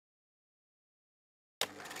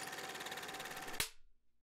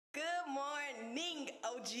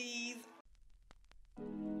OGs.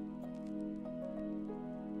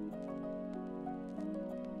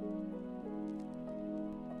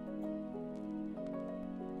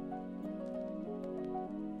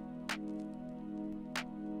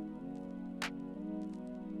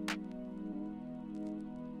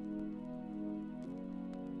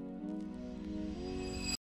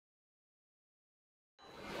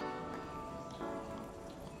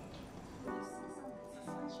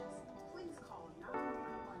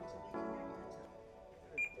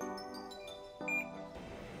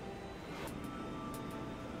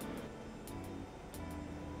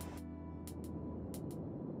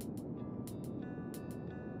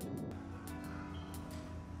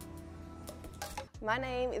 My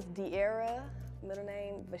name is De'Ara, middle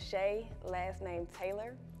name Vache, last name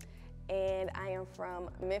Taylor, and I am from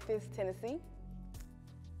Memphis, Tennessee.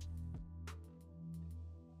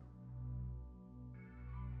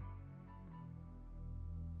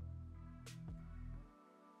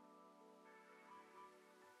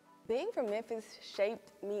 Being from Memphis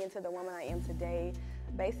shaped me into the woman I am today.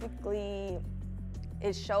 Basically,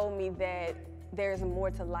 it showed me that there's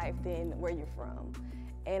more to life than where you're from.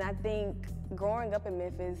 And I think growing up in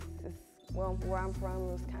Memphis, well, where I'm from,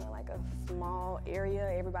 it was kind of like a small area.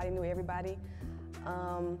 Everybody knew everybody.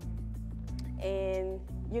 And,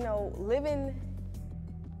 you know, living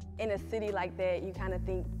in a city like that, you kind of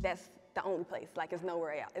think that's the only place, like it's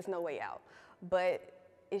nowhere out, it's no way out. But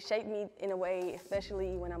it shaped me in a way,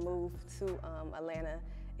 especially when I moved to Atlanta,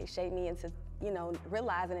 it shaped me into, you know,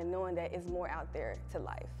 realizing and knowing that it's more out there to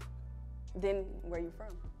life than where you're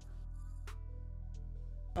from.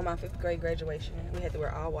 On my 5th grade graduation, we had to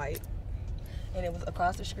wear all white, and it was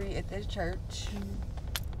across the street at this church.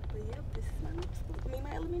 But yep, this is my middle school. I mean,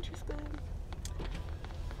 my elementary school.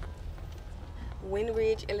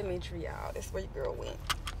 Windridge Elementary, y'all. That's where your girl went.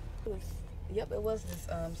 It was this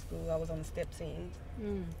school. I was on the step team.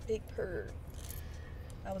 Big purr.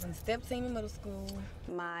 I was on the step team in middle school.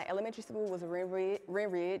 My elementary school was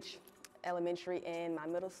Ridge Elementary, and my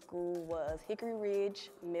middle school was Hickory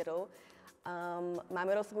Ridge Middle. My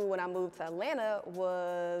middle school when I moved to Atlanta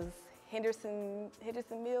was Henderson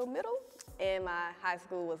Mill Middle, and my high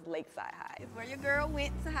school was Lakeside High. It's where your girl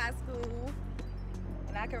went to high school.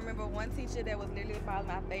 And I can remember one teacher that was literally probably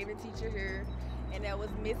my favorite teacher here, and that was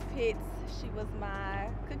Miss Pitts. She was my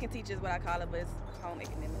cooking teacher is what I call her, but it's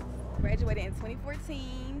homemaking image. Graduated in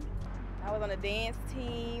 2014. I was on the dance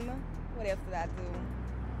team. What else did I do?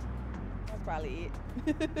 That's probably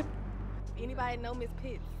it. Anybody know Miss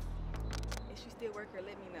Pitts? If she still work here,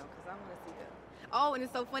 let me know, because I want to see her. Oh, and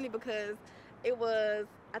it's so funny because it was,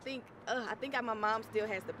 I think my mom still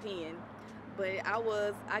has the pen, but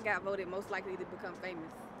I got voted most likely to become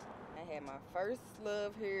famous. I had my first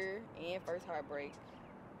love here and first heartbreak.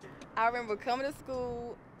 I remember coming to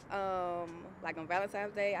school, like on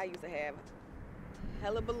Valentine's Day, I used to have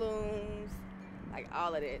hella balloons, like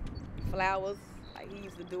all of that. Flowers, like he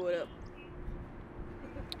used to do it up.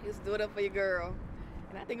 He used to do it up for your girl.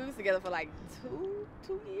 And I think we was together for like two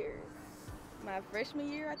years. My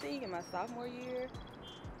freshman year, I think, and my sophomore year.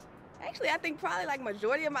 Actually, I think probably like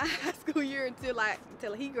majority of my high school year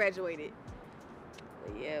until he graduated.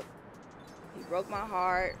 But yeah, he broke my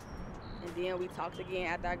heart. And then we talked again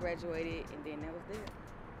after I graduated, and then that was it.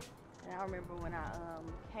 And I remember when I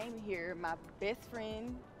came here, my best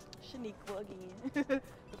friend, Shaniqua again,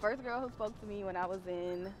 the first girl who spoke to me when I was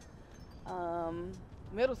in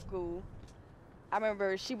middle school, I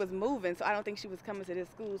remember she was moving, so I don't think she was coming to this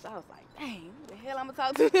school. So I was like, dang, who the hell I'm gonna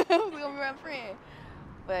talk to? We're gonna be my friend.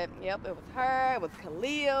 But yep, it was her, it was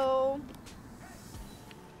Khalil,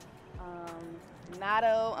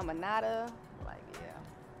 Nato, Amanada. Like, yeah.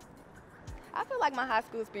 I feel like my high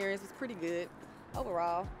school experience was pretty good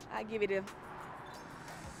overall. I give it a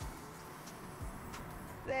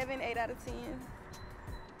 7, 8 out of 10.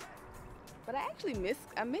 But I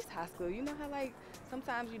miss high school. You know how like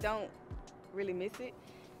sometimes you don't really miss it,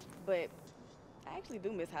 but I actually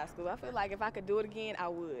do miss high school. I feel like if I could do it again, I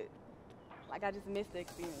would. Like I just missed the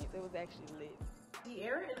experience. It was actually lit.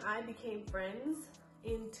 De'Ara and I became friends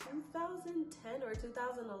in 2010 or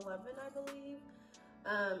 2011, I believe.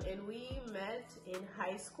 And we met in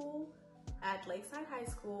high school at Lakeside High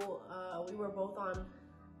School. We were both on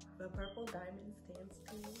the Purple Diamonds dance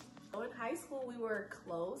team. So in high school, we were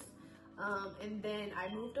close. And then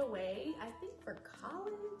I moved away, I think for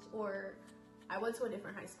college, or I went to a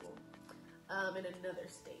different high school in another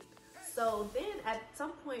state. So then at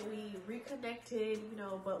some point we reconnected, you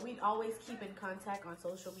know, but we'd always keep in contact on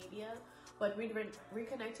social media. But we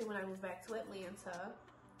reconnected when I moved back to Atlanta.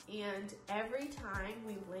 And every time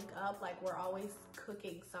we link up, like we're always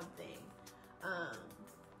cooking something.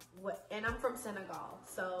 and I'm from Senegal,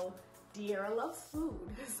 so Diera loves food.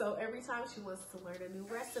 So every time she wants to learn a new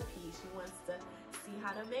recipe, she wants to see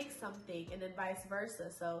how to make something, and then vice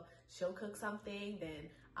versa. So she'll cook something, then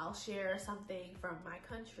I'll share something from my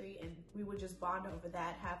country, and we would just bond over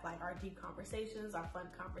that, have like our deep conversations, our fun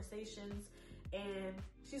conversations. And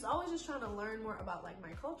she's always just trying to learn more about like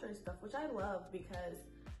my culture and stuff, which I love because,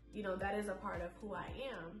 you know, that is a part of who I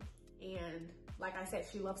am. And like I said,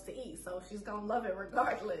 she loves to eat, so she's gonna love it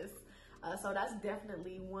regardless. So that's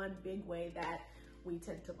definitely one big way that we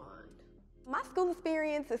tend to bond. My school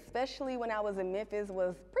experience, especially when I was in Memphis,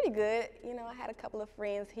 was pretty good. You know, I had a couple of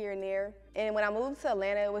friends here and there. And when I moved to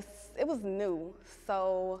Atlanta, it was new.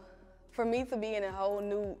 So for me to be in a whole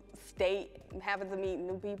new state, having to meet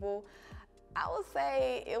new people, I would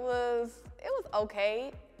say it was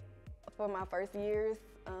okay for my first years.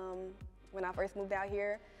 When I first moved out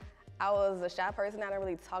here, I was a shy person. I didn't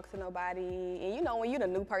really talk to nobody. And you know, when you're the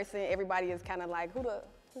new person, everybody is kind of like, who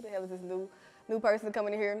the hell is this new person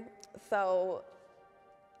coming in here? So,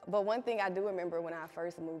 but one thing I do remember when I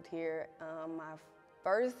first moved here, my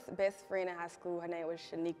first best friend in high school, her name was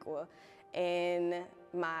Shaniqua, and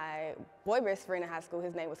my boy best friend in high school,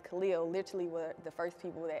 his name was Khalil, literally were the first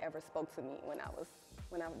people that ever spoke to me when I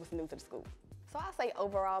was new to the school. So I say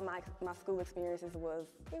overall my school experiences was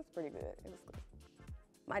pretty good. It was good.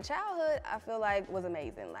 My childhood, I feel like, was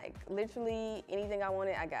amazing. Like literally anything I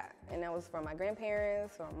wanted, I got. And that was from my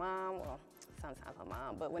grandparents, from my mom, well, sometimes my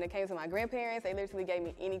mom, but when it came to my grandparents, they literally gave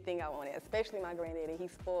me anything I wanted, especially my granddaddy. He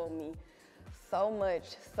spoiled me so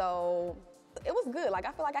much. So it was good. Like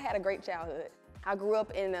I feel like I had a great childhood. I grew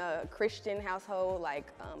up in a Christian household. Like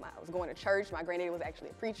I was going to church. My granddaddy was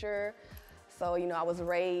actually a preacher. So, you know, I was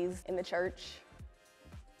raised in the church.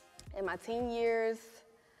 In my teen years,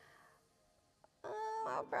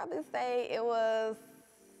 I'll probably say it was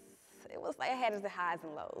like I had the highs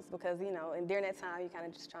and lows because, you know, and during that time, you're kind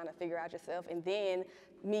of just trying to figure out yourself. And then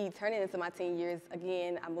me turning into my teen years,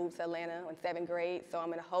 again, I moved to Atlanta in 7th grade. So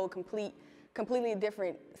I'm in a whole completely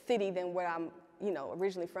different city than where I'm, you know,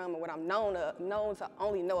 originally from and what I'm known to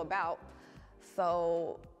only know about.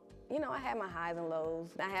 So, you know, I had my highs and lows.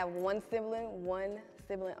 I have one sibling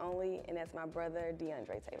only, and that's my brother,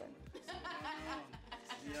 DeAndre Taylor.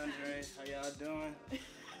 DeAndre, how y'all doing?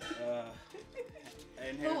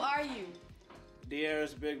 Who are you?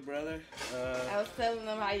 Diera's big brother. I was telling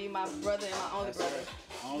them how you my brother and my only brother.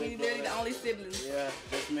 We literally the only siblings. Yeah,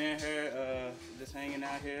 just me and her, just hanging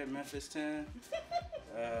out here at Memphis 10.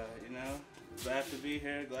 You know, glad to be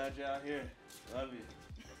here. Glad y'all here. Love you.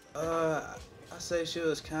 I say she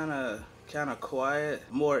was kind of quiet,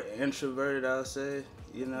 more introverted. I'll say,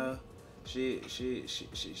 you know. She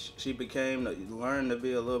learned to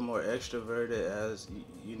be a little more extroverted as,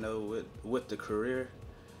 you know, with the career.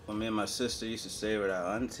 When me and my sister used to stay with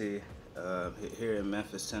our auntie here in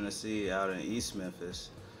Memphis, Tennessee, out in East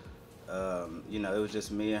Memphis. You know, it was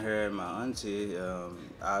just me and her and my auntie.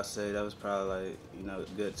 I'd say that was probably like, you know,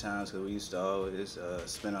 good times because we used to always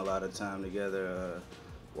spend a lot of time together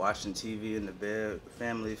watching TV in the bed,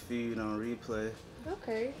 Family Feud on replay.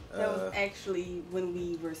 Okay. That was actually when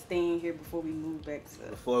we were staying here before we moved back to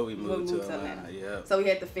to Atlanta. Yeah. So we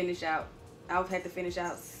had to finish out. I had to finish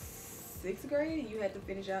out 6th grade. You had to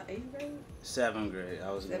finish out 8th grade. 7th grade.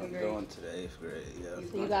 I was going to the 8th grade. Yeah.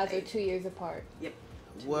 So you guys are 2 years apart. Yep.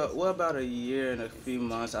 What about a year and a few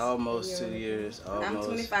months? Almost 2 years. Almost. I'm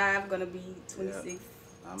 25. Gonna be 26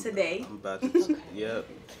 today. I'm about to. Yep.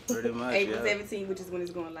 Pretty much. April 17th, which is when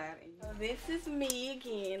it's going live. This is me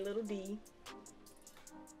again, little D.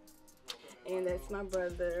 And that's my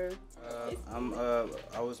brother. I'm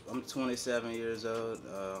 27 years old.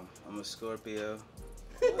 I'm a Scorpio.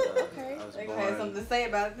 Okay. I had something to say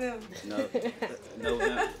about them.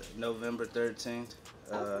 November 13th.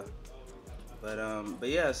 But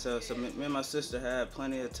yeah, so me and my sister had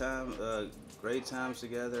plenty of time, great times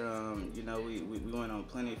together. You know, we went on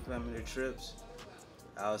plenty of family trips.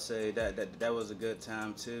 I would say that was a good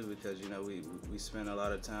time too because, you know, we spent a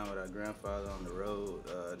lot of time with our grandfather on the road,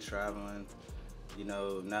 traveling. You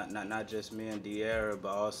know, not just me and Diera, but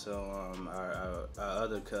also our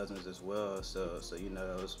other cousins as well. So you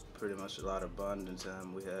know, it was pretty much a lot of bonding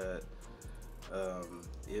time we had. I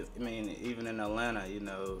mean, even in Atlanta, you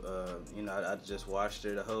know, I just watched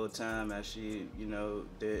her the whole time as she, you know,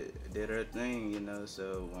 did her thing, you know.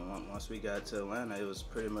 So once we got to Atlanta, it was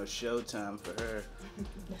pretty much showtime for her.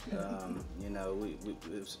 You know,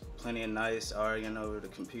 it was plenty of nights arguing over the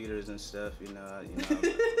computers and stuff. You know,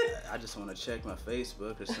 I just want to check my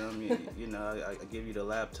Facebook or something. You know, I give you the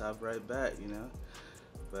laptop right back. You know,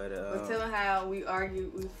 but tell them how we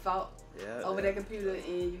argued, we fought over that computer,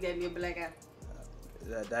 and you gave me a black eye.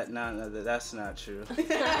 That's not true.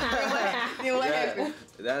 Then what happened?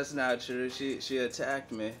 That's not true. She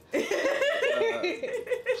attacked me.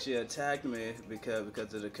 She attacked me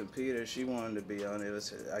because of the computer she wanted to be on. It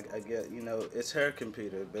was I get, you know, it's her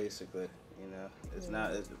computer basically. You know, it's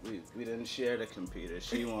not. We didn't share the computer.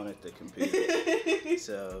 She wanted the computer.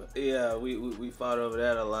 So yeah, we fought over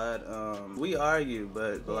that a lot. We argued,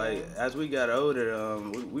 but like as we got older,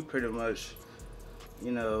 we pretty much,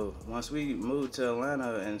 you know, once we moved to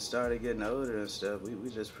Atlanta and started getting older and stuff, we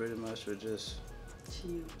just pretty much were just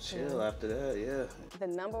chill after that. Yeah. The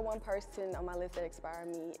number one person on my list that inspired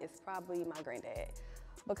me is probably my granddad,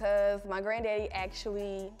 because my granddaddy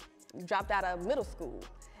actually dropped out of middle school.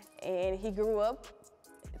 And he grew up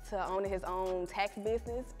to own his own tax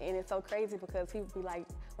business, and it's so crazy because people be like,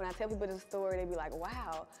 when I tell people the story, they be like,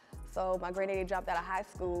 wow. So my granddaddy dropped out of high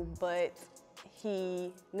school, but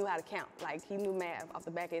he knew how to count. Like, he knew math off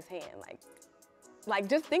the back of his hand. Like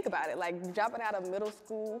just think about it. Like, dropping out of middle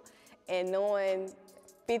school and knowing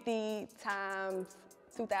 50 times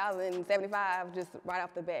 2,075 just right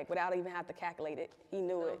off the back without even have to calculate it. He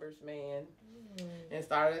knew it. Numbers, man. And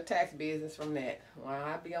started a tax business from that. While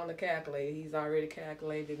I be on the calculator, he's already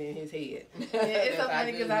calculated in his head. Yeah, it's so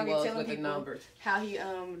funny because I be telling with people the numbers. how he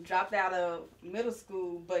dropped out of middle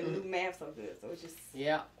school but knew math so good. So it's just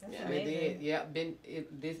Yeah, it did. Yeah,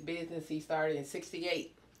 this business he started in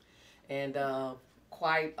 '68, and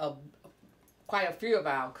quite a few of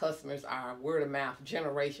our customers are word of mouth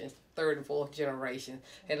generations, third and fourth generation.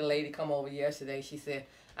 Had a lady come over yesterday. She said,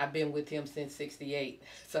 I've been with him since '68.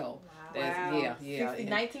 So that's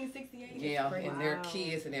 1968. Yeah, and their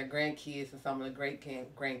kids and their grandkids and some of the great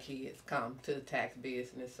grandkids come to the tax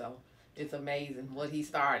business. So it's amazing what he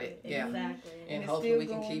started. Yeah, Exactly. and hopefully we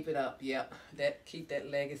can keep it up. Yep, keep that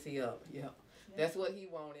legacy up. Yep, that's what he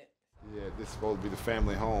wanted. Yeah, this is supposed to be the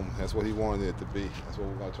family home. That's what he wanted it to be. That's what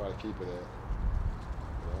we're gonna try to keep it at.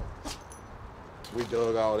 Yeah. We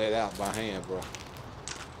dug all that out by hand, bro.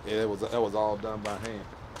 Yeah, that was all done by hand.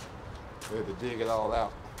 We had to dig it all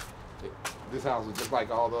out. This house was just like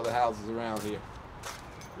all the other houses around here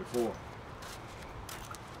before.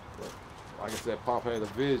 But like I said, Pop had a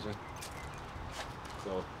vision,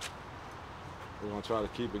 so we're gonna try to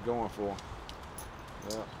keep it going for him.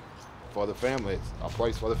 Yeah. For the family, a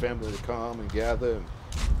place for the family to come and gather, and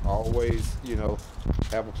always, you know,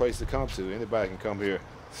 have a place to come to. Anybody can come here,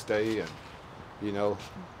 stay, and, you know,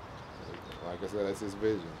 like I said, that's his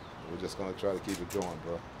vision. We're just gonna try to keep it going,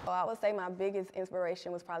 bro. Well, I would say my biggest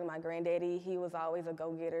inspiration was probably my granddaddy. He was always a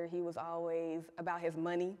go-getter. He was always about his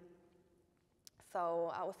money.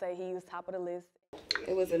 So I would say he was top of the list.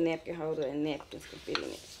 It was a napkin holder and napkins could fit in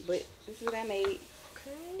it. But this is what I made.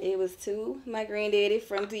 Okay. It was to my granddaddy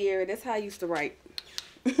from Tierra. That's how I used to write.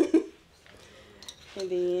 And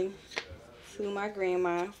then to my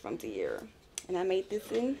grandma from Tierra. And I made this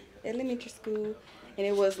in elementary school. And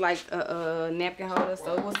it was like a napkin holder,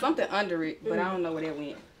 so it was something under it, but I don't know where that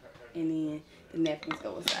went. And then the napkins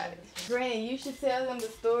go inside it. Granny, you should tell them the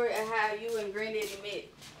story of how you and Granddaddy met.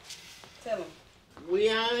 Tell them. We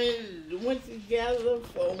only went together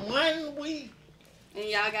for 1 week. And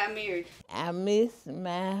y'all got married. I miss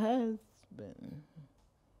my husband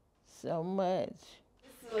so much.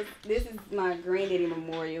 This is my granddaddy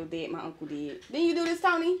memorial that my uncle did. Didn't you do this,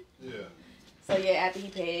 Tony? Yeah. So yeah, after he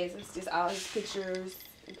passed, it's just all his pictures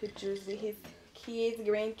and pictures with his kids,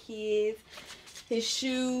 grandkids, his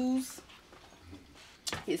shoes,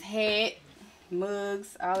 his hat,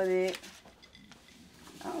 mugs, all of that.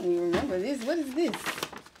 I don't even remember this. What is this?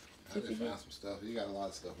 I just found some stuff. You got a lot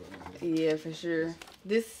of stuff around here. Yeah, for sure.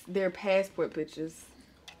 They're passport pictures.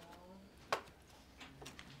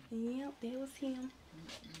 Yep, that was him.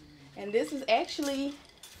 And this was actually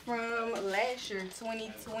from last year,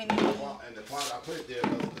 2020. And the closet, I put it there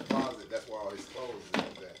because the closet, that's where all his clothes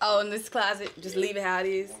is at. Oh, in this closet, just leave it how it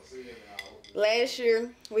is. Last year,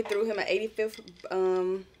 we threw him an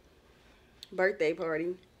 85th birthday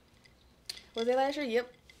party. Was it last year?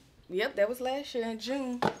 Yep, that was last year in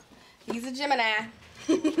June. He's a Gemini.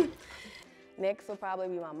 Next will probably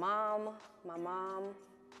be my mom. My mom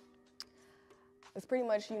is pretty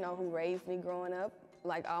much, you know, who raised me growing up.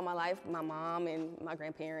 Like all my life, my mom and my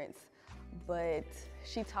grandparents. But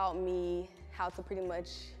she taught me how to pretty much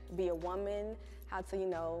be a woman, how to, you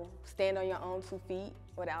know, stand on your own 2 feet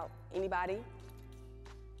without anybody.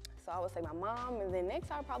 So I would say my mom, and then next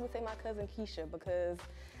I would probably say my cousin Keisha, because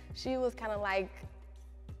she was kind of like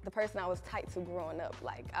the person I was tight to growing up.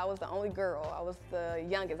 Like, I was the only girl. I was the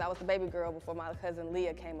youngest. I was the baby girl before my cousin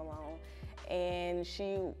Leah came along. And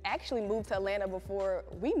she actually moved to Atlanta before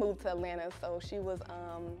we moved to Atlanta. So she was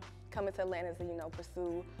coming to Atlanta to, you know,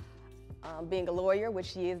 pursue being a lawyer, which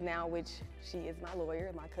she is now, which she is my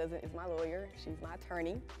lawyer. My cousin is my lawyer. She's my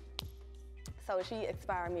attorney. So she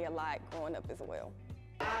inspired me a lot growing up as well.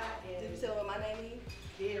 Did you tell what my name is?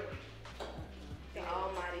 Derek. The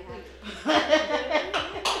Almighty.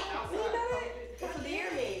 That's what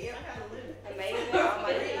dear me. Amazing.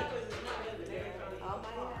 Almighty.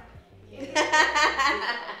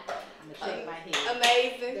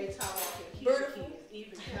 Amazing. They taught us to keep Beautiful. kids,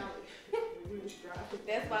 even college. We was driving.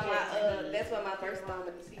 That's why my birthstone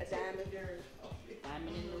is a diamond.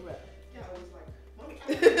 Diamond in the rough. Yeah, I was like, Mommy,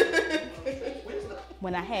 where's the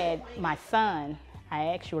When I had my son, I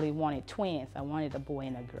actually wanted twins. I wanted a boy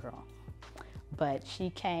and a girl. But she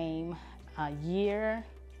came about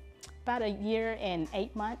a year and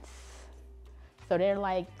 8 months. So they're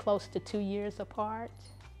like close to 2 years apart.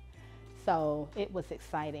 So it was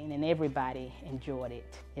exciting and everybody enjoyed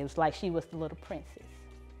it. It was like she was the little princess.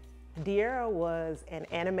 De'Ara was an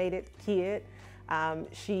animated kid.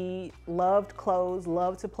 She loved clothes,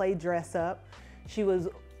 loved to play dress up. She was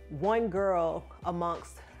one girl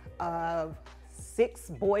amongst 6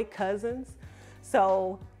 boy cousins.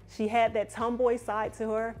 So she had that tomboy side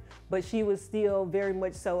to her, but she was still very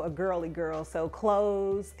much so a girly girl. So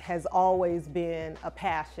clothes has always been a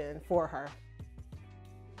passion for her.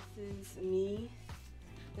 This is me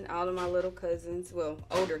and all of my little cousins, well,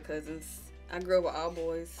 older cousins. I grew up with all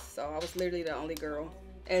boys, so I was literally the only girl,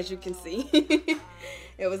 as you can see.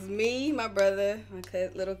 It was me, my brother,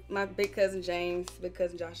 my big cousin James, big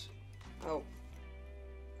cousin Josh. Oh,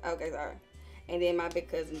 okay, sorry. And then my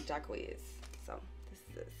big cousin Jacquez. So this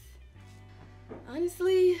is this.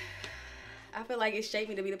 Honestly, I feel like it shaped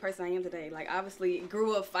me to be the person I am today. Like, obviously,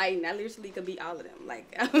 grew up fighting. I literally could beat all of them.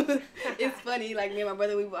 Like, it's funny. Like, me and my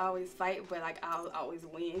brother, we would always fight, but, like, I'll always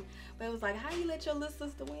win. But it was like, how you let your little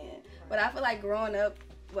sister win? But I feel like growing up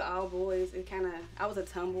with all boys, it kind of, I was a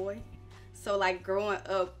tomboy. So, like, growing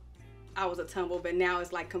up, I was a tomboy, but now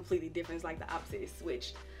it's, like, completely different. It's, like, the opposite is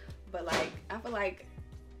switched. But, like, I feel like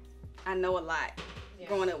I know a lot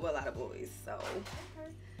growing up with a lot of boys, so.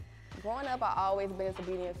 Growing up, I always been into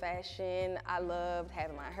beauty and fashion. I loved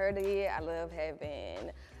having my hair did. I loved having,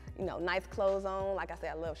 you know, nice clothes on. Like I said,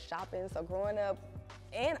 I love shopping. So growing up,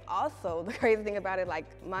 and also the crazy thing about it, like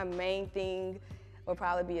my main thing would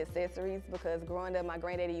probably be accessories, because growing up, my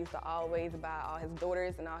granddaddy used to always buy all his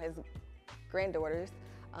daughters and all his granddaughters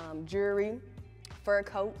jewelry, fur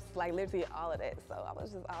coats, like literally all of that. So I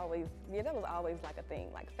was just always, that was always like a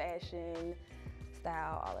thing, like fashion,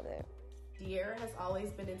 style, all of that. De'Ara has always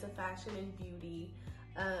been into fashion and beauty.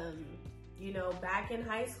 You know, back in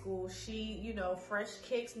high school, she, you know, fresh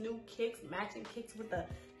kicks, new kicks, matching kicks with the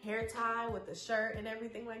hair tie, with the shirt and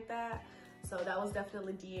everything like that. So that was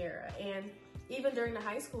definitely De'Ara. And even during the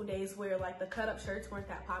high school days where like the cut up shirts weren't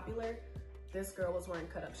that popular, this girl was wearing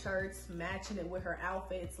cut up shirts, matching it with her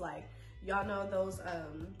outfits. Like, y'all know those,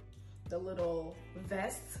 the little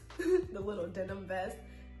vests, the little denim vest.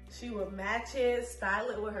 She would match it, style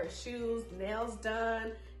it with her shoes, nails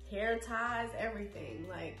done, hair ties, everything.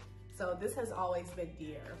 Like, so this has always been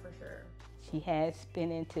De'Ara for sure. She has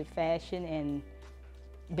been into fashion and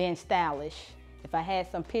being stylish. If I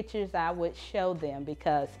had some pictures, I would show them,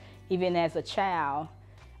 because even as a child,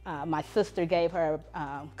 my sister gave her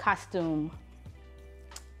costume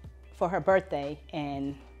for her birthday,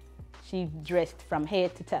 and she dressed from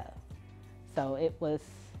head to toe. So it was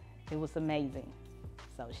amazing.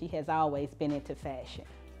 So she has always been into fashion.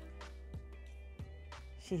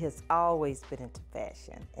 She has always been into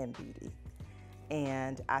fashion and beauty.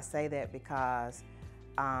 And I say that because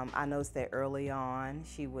I noticed that early on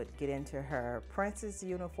she would get into her princess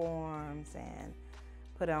uniforms and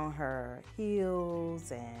put on her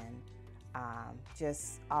heels and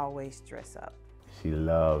just always dress up. She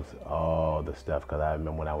loves all the stuff, because I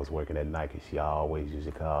remember when I was working at Nike, she always used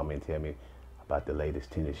to call me and tell me about the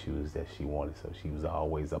latest tennis shoes that she wanted, so she was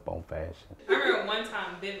always up on fashion. I remember one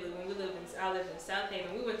time vividly when I lived in South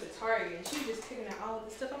Haven, we went to Target and she was just picking out all of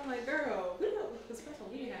this stuff. I'm like, girl, we don't, because first of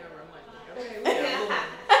all, we didn't have our money, okay? We got a little money.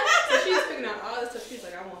 So she's picking out all this stuff. She's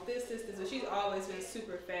like, I want this. So she's always been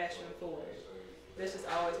super fashion forward. That's just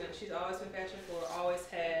always been, she's always been fashion forward, always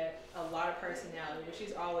had a lot of personality, but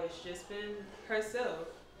she's always just been herself.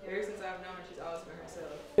 Ever since I've known her, she's always been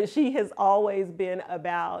herself. She has always been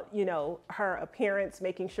about, you know, her appearance,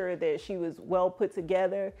 making sure that she was well put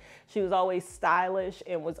together. She was always stylish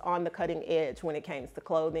and was on the cutting edge when it came to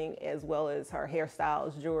clothing, as well as her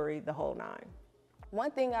hairstyles, jewelry, the whole nine. One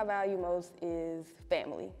thing I value most is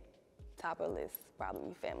family. Top of the list,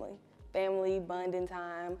 probably family. Family, bonding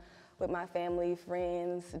time with my family,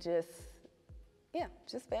 friends, just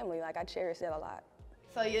family. Like, I cherish that a lot.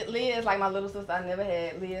 So Leah is like my little sister I never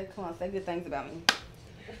had. Leah, come on, say good things about me.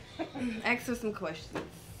 Ask her some questions.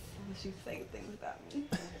 She say good things about me.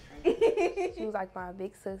 She was like my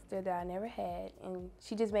big sister that I never had, and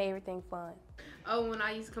she just made everything fun. Oh, when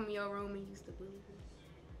I used to come in your room and used to bully me.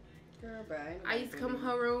 Girl, bye. I used to come in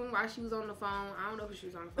her room while she was on the phone. I don't know if she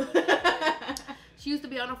was on the phone. She used to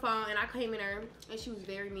be on the phone, and I came in her, and she was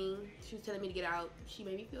very mean. She was telling me to get out. She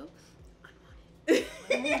made me feel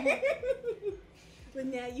unwanted. But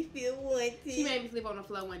now you feel wanted. She made me sleep on the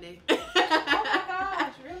floor one day. Oh my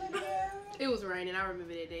gosh, really, dear? It was raining. I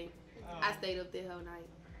remember that day. Oh. I stayed up there whole night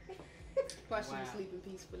while she was sleeping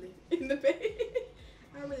peacefully in the bed.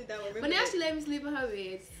 I really don't remember. But now she let me sleep in her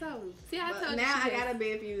bed. So, see, I told you. Now I she got a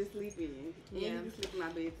bed for you to sleep in. Yeah. And you can sleep in my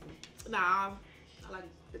bed too. Nah, I like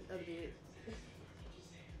the other bed.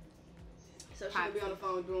 So she could be on the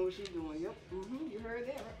phone doing what she's doing. Yep. You heard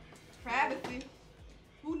that, right? Privacy.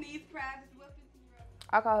 Who needs privacy? What 15-year-old?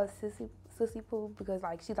 I call her Sissy Pooh because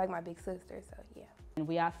like she's like my big sister, so yeah. And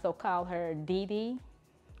we also call her Dee Dee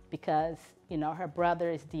because, you know, her brother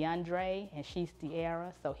is DeAndre and she's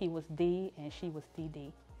De'Ara, so he was D and she was Dee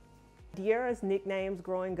Dee. De'Ara's nicknames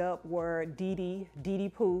growing up were Dee Dee, Dee Dee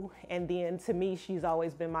Pooh, and then to me, she's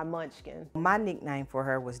always been my munchkin. My nickname for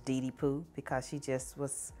her was Dee Dee Pooh because she just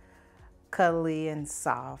was cuddly and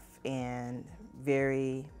soft and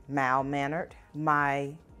very mild-mannered.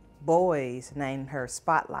 My boys named her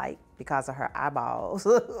Spotlight because of her eyeballs.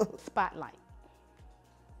 Spotlight,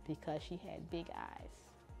 because she had big eyes.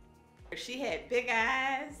 She had big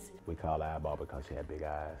eyes. We call her Eyeball because she had big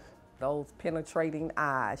eyes. Those penetrating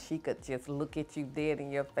eyes, she could just look at you dead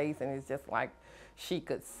in your face and it's just like she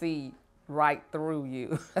could see right through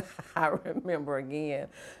you. I remember again,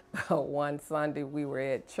 one Sunday we were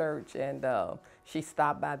at church and she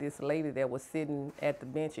stopped by this lady that was sitting at the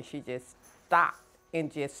bench and she just stopped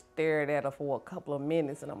and just stared at her for a couple of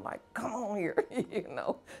minutes and I'm like, come on here, you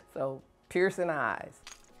know? So, piercing eyes.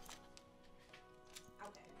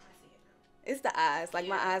 It's the eyes. Like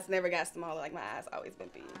my eyes never got smaller. Like my eyes always been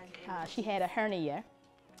big. She had a hernia,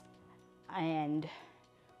 and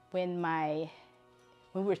when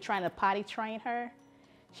we were trying to potty train her,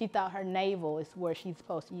 she thought her navel is where she's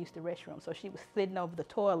supposed to use the restroom. So she was sitting over the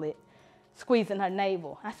toilet, squeezing her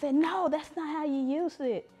navel. I said, no, that's not how you use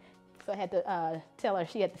it. So I had to tell her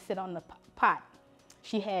she had to sit on the pot.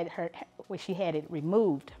 She had it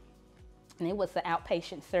removed, and it was an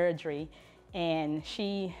outpatient surgery, and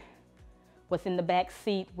she was in the back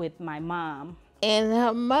seat with my mom. And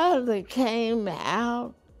her mother came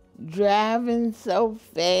out driving so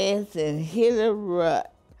fast and hit a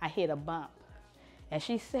rut. I hit a bump. And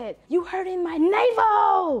she said, you hurting my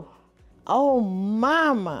navel! Oh,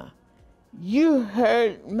 Mama, you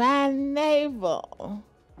hurt my navel.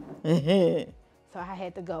 So I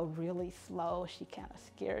had to go really slow. She kind of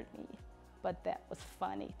scared me, but that was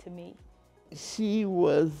funny to me. She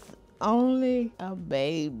was only a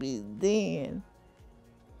baby then.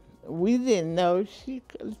 We didn't know she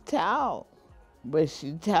could talk, but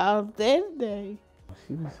she talked that day.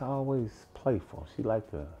 She was always playful. She liked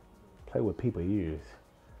to play with people's ears.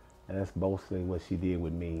 And that's mostly what she did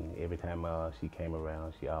with me. Every time she came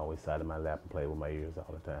around, she always sat in my lap and played with my ears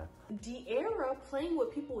all the time. De'Ara playing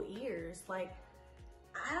with people's ears, like,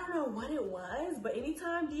 I don't know what it was, but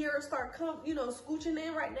anytime De'Ara start scooching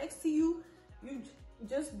in right next to you, you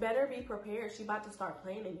just better be prepared. She about to start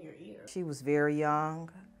playing in your ear. She was very young,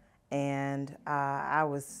 and I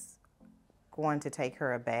was going to take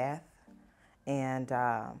her a bath, and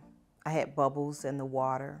I had bubbles in the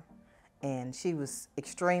water, and she was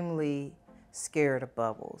extremely scared of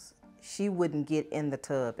bubbles. She wouldn't get in the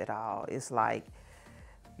tub at all. It's like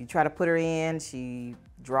you try to put her in, she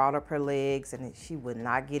drawed up her legs, and she would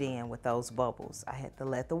not get in with those bubbles. I had to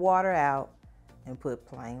let the water out and put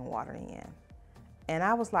plain water in. And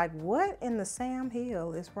I was like, what in the Sam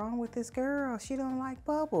Hill is wrong with this girl? She don't like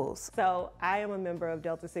bubbles. So I am a member of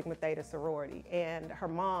Delta Sigma Theta sorority, and her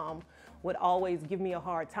mom would always give me a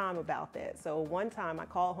hard time about that. So one time I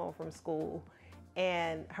called home from school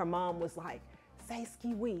and her mom was like, say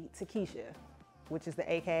ski-wee to Keisha, which is the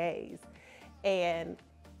AKAs. And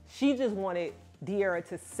she just wanted De'Ara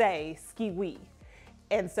to say ski-wee.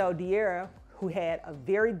 And so De'Ara, who had a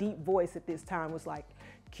very deep voice at this time, was like,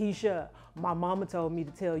 Keisha, my mama told me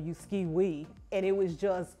to tell you ski-wee. And it was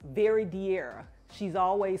just very De'Ara. She's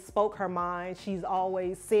always spoke her mind. She's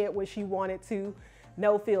always said what she wanted to,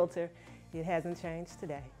 no filter. It hasn't changed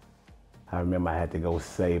today. I remember I had to go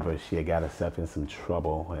save her. She had got herself in some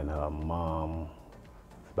trouble and her mom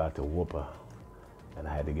was about to whoop her. And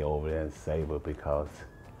I had to go over there and save her because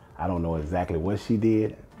I don't know exactly what she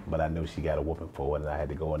did, but I knew she got a whooping for it and I had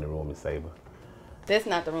to go in the room and save her. That's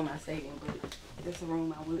not the room I stayed in, but that's the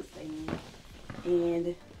room I would stay in. And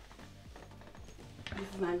this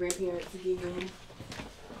is my grandparents again.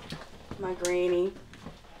 My granny.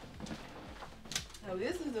 So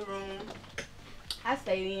this is the room I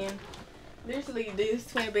stayed in. Literally, this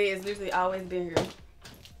twin bed has literally always been here.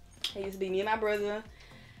 It used to be me and my brother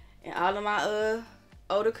and all of my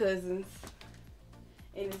older cousins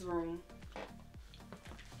in this room.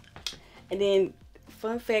 And then,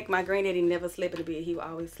 fun fact, my granddaddy never slept in the bed. He would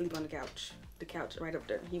always sleep on the couch. The couch right up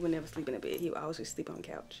there. He would never sleep in the bed. He would always just sleep on the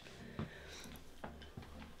couch.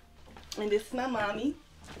 And this is my mommy.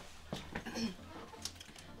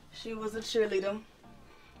 She was a cheerleader.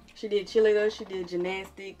 She did cheerleader, she did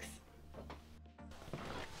gymnastics.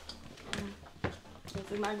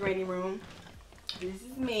 This is my granny room. This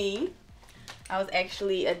is me. I was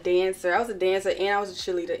actually a dancer. I was a dancer and I was a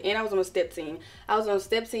cheerleader and I was on a step team. I was on a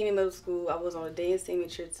step team in middle school. I was on a dance team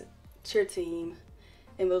and cheer team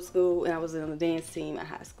in middle school, and I was on a dance team in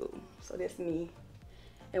high school. So that's me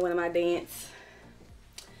and one of my dance.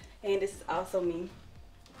 And this is also me.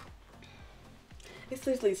 It's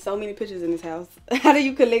literally so many pictures in this house. How do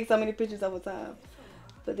you collect so many pictures over time?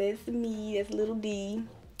 But that's me. That's little D.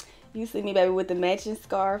 You see me, baby, with the matching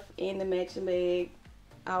scarf and the matching bag.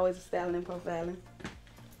 Always styling and profiling.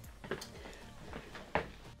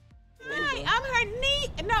 Hi, I'm her niece.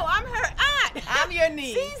 No, I'm her aunt. I'm your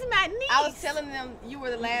niece. She's my niece. I was telling them you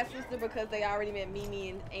were the last sister because they already met Mimi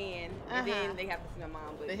and Ann, and then they have to see my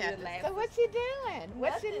mom. But you're the last. So what you doing?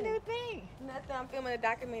 What's your new thing? Nothing. I'm filming a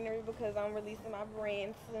documentary because I'm releasing my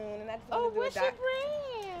brand soon, and I just Oh, want to do what's your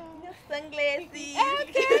brand? Sunglasses.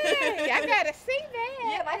 Okay, I gotta see that.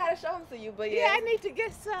 Yeah, I gotta show them to you, but yeah, I need to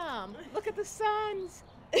get some. Look at the sun's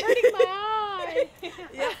hurting my eye.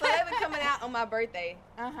 Yeah, so they've been coming out on my birthday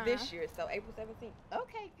this year, so April 17th.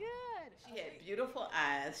 Okay, good. She had beautiful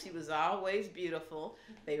eyes. She was always beautiful.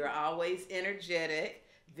 They were always energetic,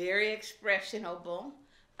 very expressionable.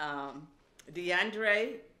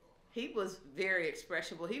 DeAndre, he was very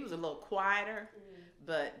expressionable. He was a little quieter,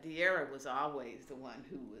 but De'Ara was always the one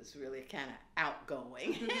who was really kind of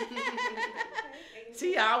outgoing.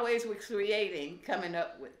 She always was creating, coming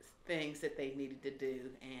up with things that they needed to do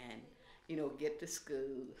and, you know, get to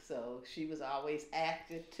school. So she was always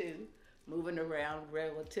active too, moving around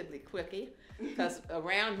relatively quickly. Because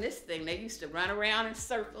around this thing, they used to run around in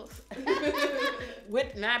circles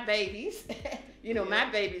with my babies. You know, my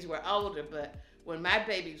babies were older, but when my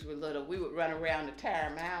babies were little, we would run around to tire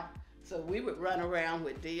them out. So we would run around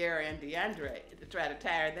with De'Ara and DeAndre to try to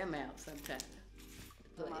tire them out sometimes.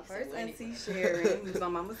 My first auntie Sherry, who's my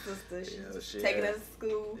mama's sister, she was taking us to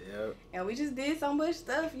school. Yep. And we just did so much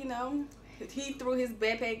stuff, you know. He threw his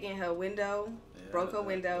backpack in her window, broke her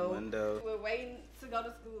window. We were waiting to go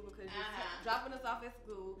to school because he was dropping us off at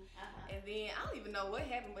school. And then I don't even know what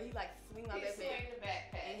happened, but he like swung my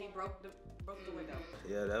backpack and he broke the window.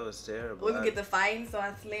 Yeah, that was terrible. We would get to fighting, so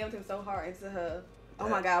I slammed him so hard into her. Oh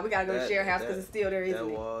my God, we gotta go to Share House because it's still there, isn't it?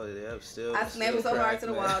 That wall, yeah, still. I slammed him so hard to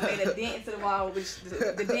the wall, made a dent into the wall, which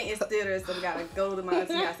the dent is still there, so we gotta go to my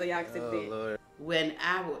auntie's house so y'all can see the dent. Lord. When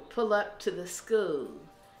I would pull up to the school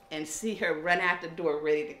and see her run out the door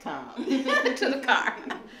ready to come to the car,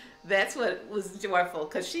 that's what was joyful,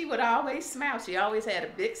 because she would always smile. She always had a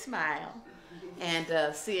big smile,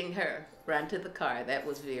 and seeing her run to the car, that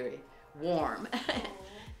was very warm.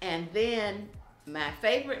 And then my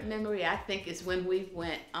favorite memory, I think, is when we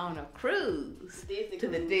went on a cruise to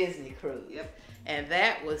the Disney cruise. Yep. And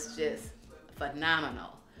that was just phenomenal.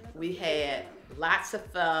 We had lots of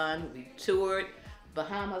fun. We toured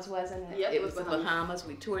Bahamas, wasn't it? Yep, it was the Bahamas.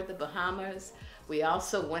 We toured the Bahamas. We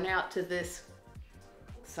also went out to this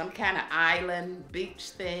some kind of island beach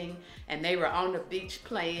thing, and they were on the beach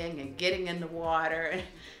playing and getting in the water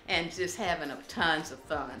and just having tons of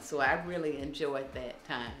fun. So I really enjoyed that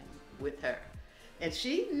time with her. And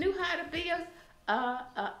she knew how to be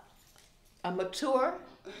a mature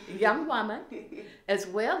young woman, as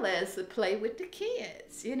well as to play with the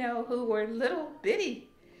kids, you know, who were little bitty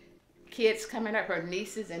kids coming up, her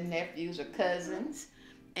nieces and nephews or cousins.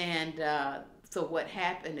 And so what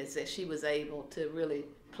happened is that she was able to really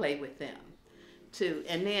play with them too,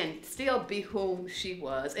 and then still be whom she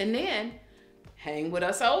was, and then hang with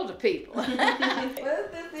us older people. Good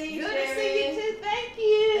to see you, Good to see you too. Thank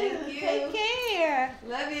you. Thank you. Take care.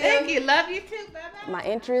 Love you. Thank you. Love you too. Bye-bye. My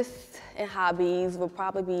interests and hobbies would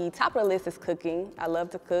probably be, top of the list is cooking. I love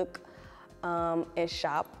to cook and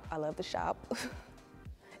shop. I love to shop.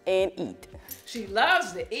 and eat. She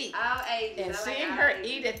loves to eat. All ages. And I like seeing all her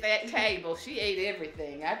ages. eat at that table, she ate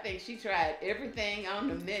everything. I think she tried everything on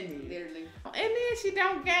the menu. Literally. And then she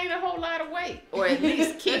don't gain a whole lot of weight, or at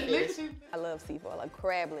least keep it. I love seafood. I love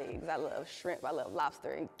crab legs. I love shrimp. I love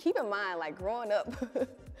lobster. And keep in mind, like growing up,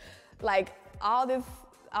 like all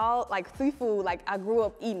like seafood, like I grew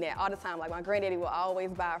up eating that all the time. Like my granddaddy would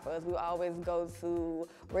always buy it for us. We would always go to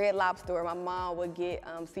Red Lobster, or my mom would get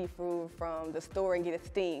seafood from the store and get it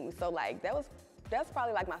steamed. So like that's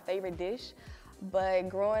probably like my favorite dish. But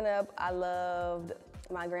growing up, I loved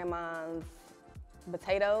my grandma's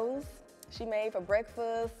potatoes she made for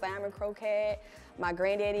breakfast, salmon croquette. My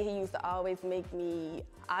granddaddy, he used to always make me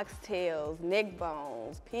oxtails, neck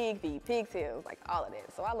bones, pig feet, pigtails, like all of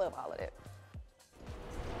that. So I love all of that.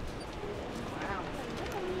 Wow.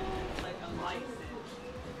 Like a license.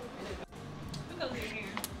 Who goes in here?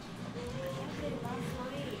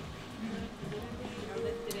 I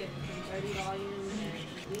listed it in 30 volumes.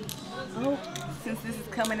 Oh, since this is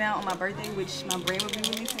coming out on my birthday, which my brand will be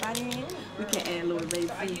released by then, we can add a little baby.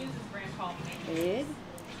 I use this brand called Ed?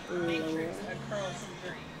 Matrix, a curl from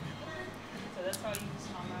dream. So that's how I use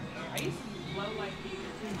on my hair. I used to blow like these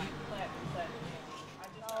and like clap and clap.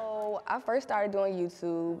 So I first started doing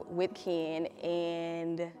YouTube with Ken,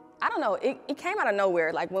 and I don't know, it came out of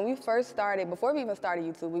nowhere. Like when we first started, before we even started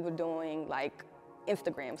YouTube, we were doing like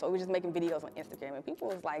Instagram. So we were just making videos on Instagram, and people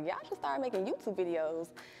was like, y'all should start making YouTube videos.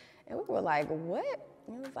 And we were like, what?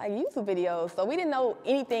 And it was like YouTube videos. So we didn't know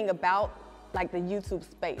anything about like the YouTube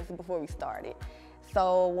space before we started.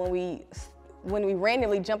 So when we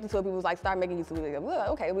randomly jumped into it, people was like, start making YouTube videos. Well,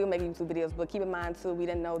 okay, we'll make YouTube videos, but keep in mind too, we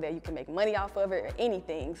didn't know that you can make money off of it or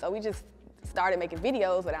anything. So we just started making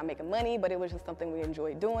videos without making money, but it was just something we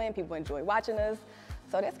enjoyed doing. People enjoyed watching us.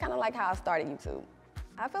 So that's kind of like how I started YouTube.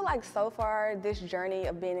 I feel like so far, this journey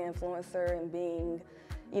of being an influencer and being,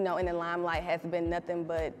 in the limelight has been nothing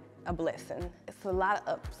but a blessing. It's a lot of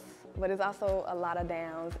ups, but it's also a lot of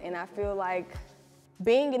downs. And I feel like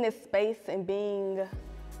being in this space and being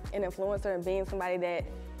an influencer and being somebody that,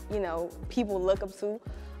 people look up to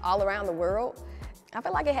all around the world, I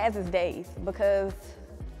feel like it has its days, because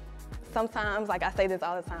sometimes, like I say this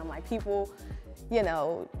all the time, like people,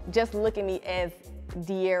 just look at me as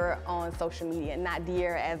De'Ara on social media, not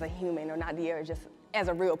De'Ara as a human, or not De'Ara just as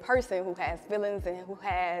a real person who has feelings and who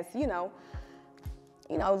has,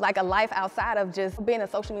 like a life outside of just being a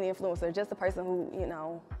social media influencer, just a person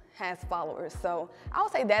who, has followers. So I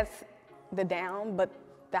would say that's the down, but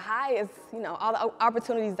the high is, all the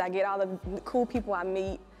opportunities I get, all the cool people I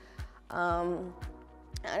meet.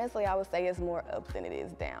 Honestly, I would say it's more ups than it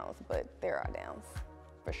is downs, but there are downs,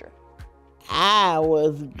 for sure. I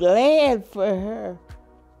was glad for her.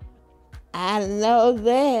 I know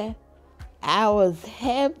that. I was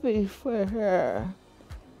happy for her,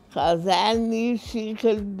 because I knew she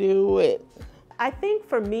could do it. I think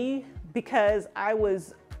for me, because I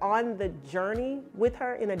was on the journey with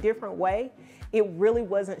her in a different way, it really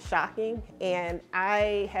wasn't shocking. And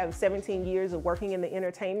I have 17 years of working in the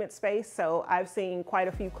entertainment space, so I've seen quite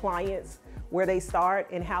a few clients where they start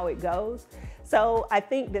and how it goes. So I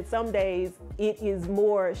think that some days it is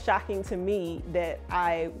more shocking to me that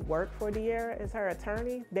I work for De'Ara as her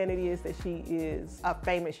attorney than it is that she is a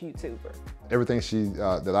famous YouTuber. Everything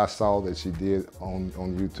that I saw that she did on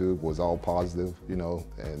YouTube was all positive,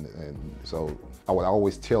 and so I would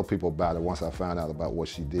always tell people about it once I found out about what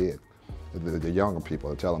she did. The younger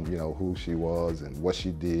people, tell them, who she was and what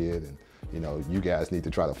she did, and you guys need to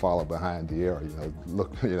try to follow behind De'Ara,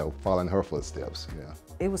 look, follow in her footsteps. Yeah.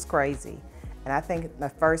 It was crazy. And I think my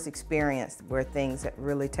first experience where things had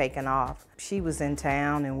really taken off, she was in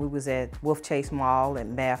town and we was at Wolf Chase Mall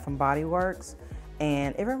at Bath and Body Works,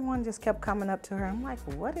 and everyone just kept coming up to her. I'm like,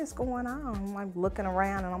 what is going on? I'm like looking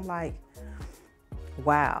around and I'm like,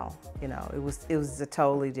 wow, it was a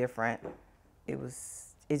totally different,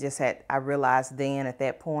 I realized then at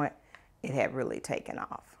that point, it had really taken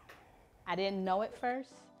off. I didn't know at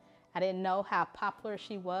first. I didn't know how popular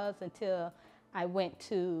she was until I went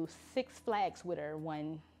to Six Flags with her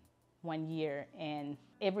one year, and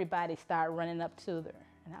everybody started running up to her.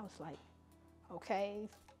 And I was like, okay.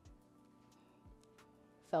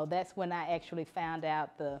 So that's when I actually found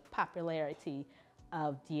out the popularity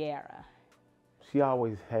of De'Ara. She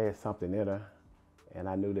always had something in her, and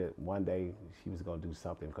I knew that one day she was gonna do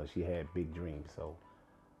something because she had big dreams. So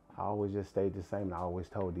I always just stayed the same. And I always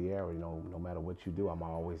told De'Ara, no matter what you do, I'm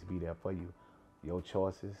gonna always be there for you. Your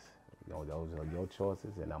choices, those are your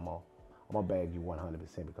choices, and I'm gonna bag you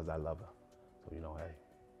 100% because I love her. So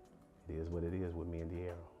hey, it is what it is with me and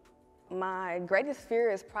De'Ara. My greatest fear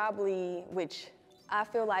is probably, which I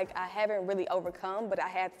feel like I haven't really overcome, but I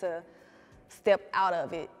had to step out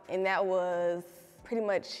of it, and that was pretty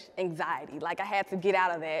much anxiety. Like I had to get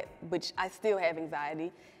out of that, which I still have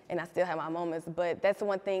anxiety, and I still have my moments, but that's the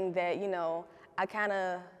one thing that, you know, I kind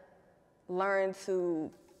of learned to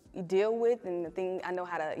deal with, and the thing I know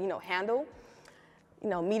how to, you know, handle. You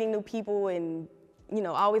know, meeting new people and, you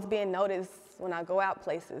know, always being noticed when I go out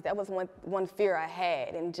places. That was one fear I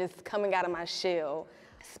had, and just coming out of my shell,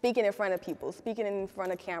 speaking in front of people, speaking in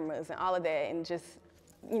front of cameras and all of that, and just,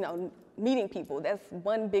 you know, meeting people. That's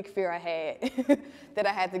one big fear I had that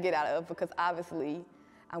I had to get out of, because obviously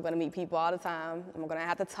I'm gonna meet people all the time. I'm gonna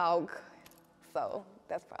have to talk. So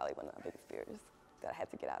that's probably one of my biggest fears that I had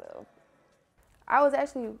to get out of. I was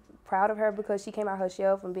actually proud of her because she came out her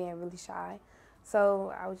shell from being really shy.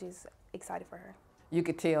 So I was just excited for her. You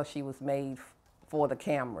could tell she was made for the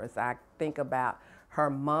cameras. I think about her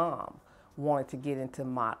mom wanted to get into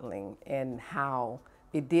modeling and how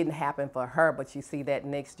it didn't happen for her, but you see that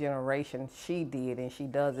next generation, she did, and she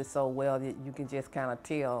does it so well that you can just kind of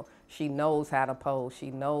tell she knows how to pose, she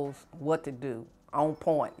knows what to do, on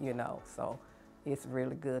point, you know, so it's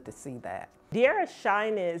really good to see that. De'Ara's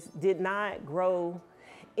shyness did not grow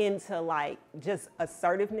into like just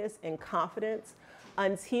assertiveness and confidence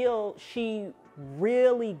until she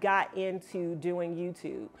really got into doing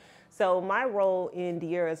YouTube. So my role in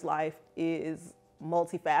De'Ara's life is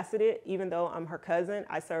multifaceted. Even though I'm her cousin,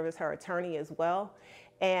 I serve as her attorney as well.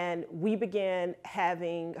 And we began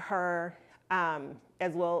having her,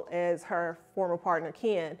 as well as her former partner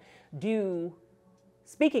Ken, do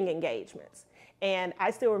speaking engagements. And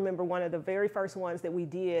I still remember one of the very first ones that we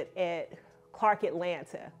did at Clark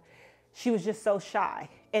Atlanta. She was just so shy.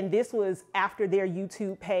 And this was after their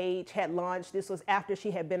YouTube page had launched. This was after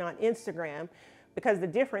she had been on Instagram, because the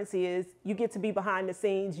difference is you get to be behind the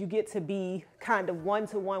scenes, you get to be kind of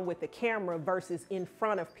one-to-one with the camera versus in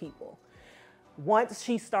front of people. Once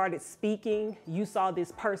she started speaking, you saw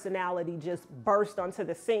this personality just burst onto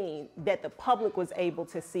the scene that the public was able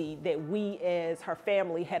to see, that we as her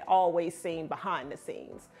family had always seen behind the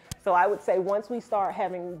scenes. So I would say once we start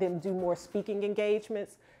having them do more speaking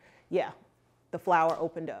engagements, yeah, the flower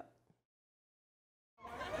opened up.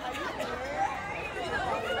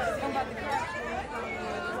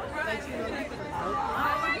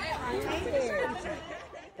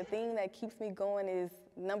 The thing that keeps me going is,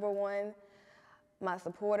 number one, my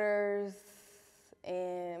supporters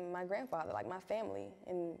and my grandfather, like my family.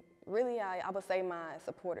 And really, I would say my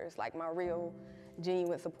supporters, like my real,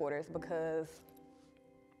 genuine supporters, because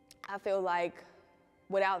I feel like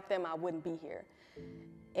without them, I wouldn't be here.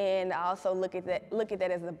 And I also look at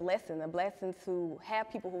that as a blessing to have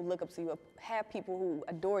people who look up to you, have people who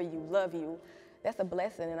adore you, love you. That's a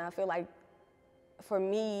blessing. And I feel like for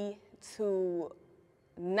me to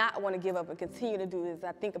not want to give up and continue to do this,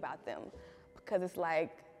 I think about them, because it's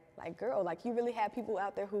like girl, like you really have people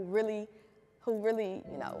out there who really,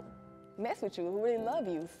 you know, mess with you, who really love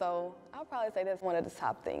you. So I'll probably say that's one of the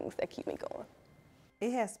top things that keep me going.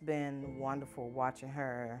 It has been wonderful watching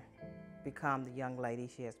her become the young lady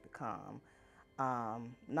she has become.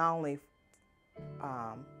 Not only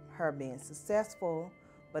her being successful,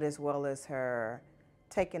 but as well as her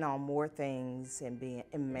taking on more things and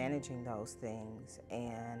managing those things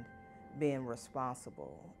and being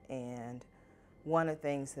responsible. And one of the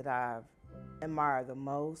things that I've admired the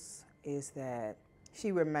most is that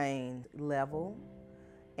she remained level,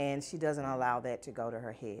 and she doesn't allow that to go to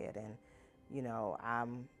her head. And you know,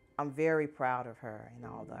 I'm very proud of her and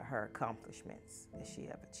all her accomplishments that she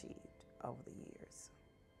have achieved over the years.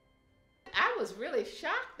 I was really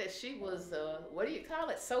shocked that she was what do you call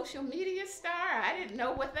it, social media star. I didn't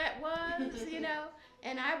know what that was, you know.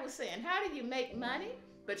 And I was saying, how do you make money?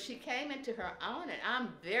 But she came into her own, and I'm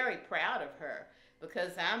very proud of her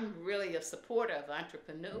because I'm really a supporter of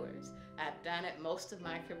entrepreneurs. I've done it most of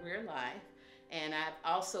my career life, and I've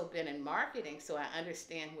also been in marketing, so I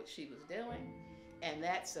understand what she was doing. And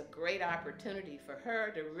that's a great opportunity for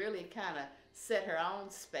her to really kind of set her own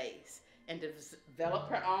space and to develop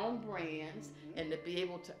her own brands and to be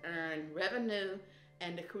able to earn revenue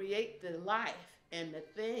and to create the life and the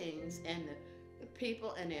things and the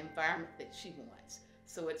people and the environment that she wants.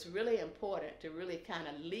 So it's really important to really kind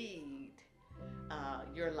of lead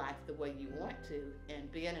your life the way you want to,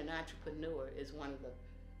 and being an entrepreneur is one of the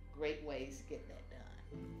great ways to get that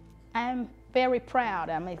done. I'm very proud.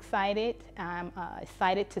 I'm excited. I'm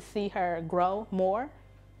excited to see her grow more.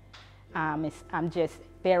 I'm just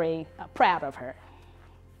very proud of her.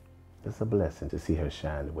 It's a blessing to see her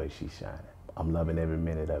shine the way she's shining. I'm loving every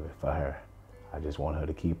minute of it for her. I just want her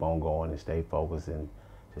to keep on going and stay focused and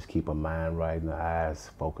just keep her mind right and her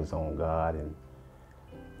eyes focused on God and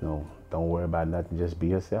don't worry about nothing, just be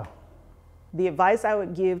yourself. The advice I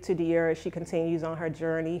would give to De'Ara as she continues on her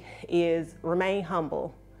journey is remain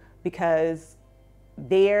humble, because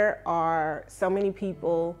there are so many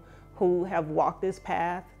people who have walked this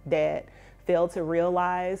path that fail to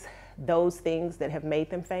realize those things that have made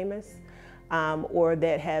them famous, or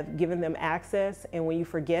that have given them access. And when you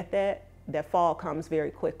forget that, that fall comes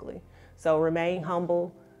very quickly. So remain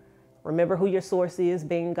humble, remember who your source is,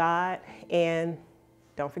 being God, and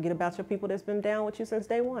don't forget about your people that's been down with you since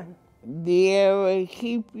day one. De'Ara,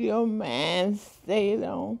 keep your mind stayed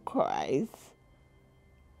on Christ.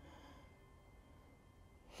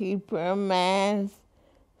 Keep your mind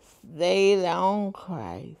stayed on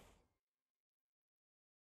Christ.